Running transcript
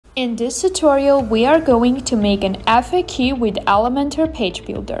In this tutorial, we are going to make an FAQ with Elementor Page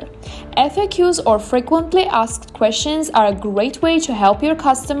Builder. FAQs, or frequently asked questions, are a great way to help your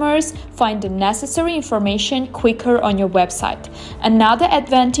customers find the necessary information quicker on your website. Another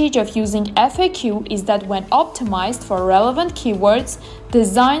advantage of using FAQ is that when optimized for relevant keywords,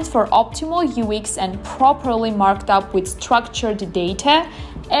 designed for optimal UX and properly marked up with structured data,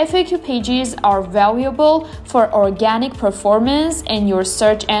 FAQ pages are valuable for organic performance and your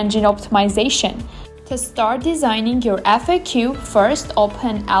search engine optimization. To start designing your FAQ, first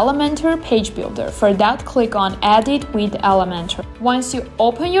open Elementor Page Builder. For that, click on Edit with Elementor. Once you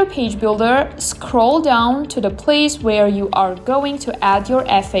open your Page Builder, scroll down to the place where you are going to add your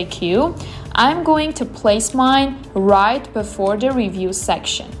FAQ. I'm going to place mine right before the review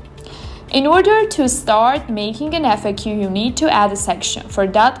section. In order to start making an FAQ, you need to add a section. For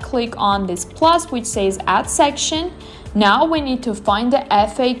that, click on this plus which says Add Section. Now we need to find the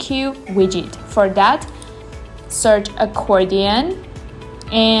FAQ widget. For that, search accordion.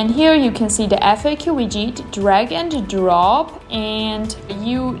 And here you can see the FAQ widget, drag and drop, and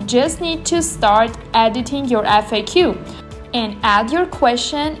you just need to start editing your FAQ. And add your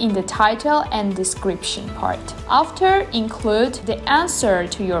question in the title and description part. After, include the answer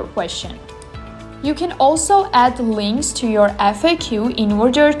to your question. You can also add links to your FAQ in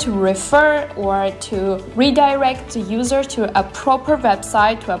order to refer or to redirect the user to a proper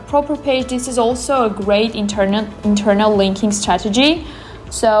website, to a proper page. This is also a great internal linking strategy.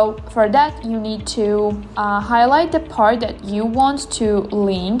 So for that, you need to highlight the part that you want to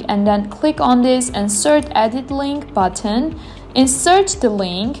link and then click on this Insert Edit Link button, insert the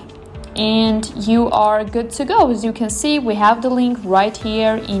link, and you are good to go. As you can see, we have the link right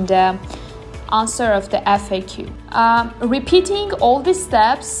here in the answer of the FAQ. Repeating all these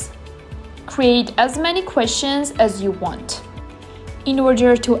steps, create as many questions as you want. In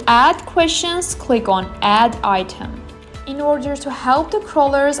order to add questions, click on Add Item. In order to help the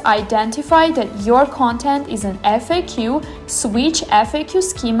crawlers identify that your content is an FAQ, switch FAQ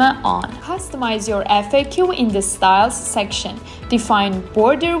schema on. Customize your FAQ in the Styles section. Define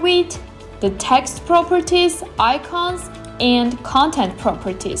border width, the text properties, icons, and content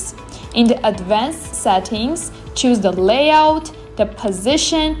properties. In the advanced settings, choose the layout, the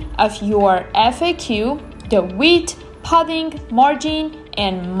position of your FAQ, the width, padding, margin,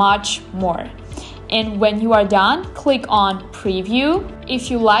 and much more. And when you are done, click on Preview.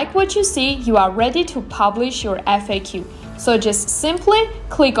 If you like what you see, you are ready to publish your FAQ. So just simply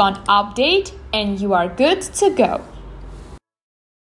click on Update and you are good to go.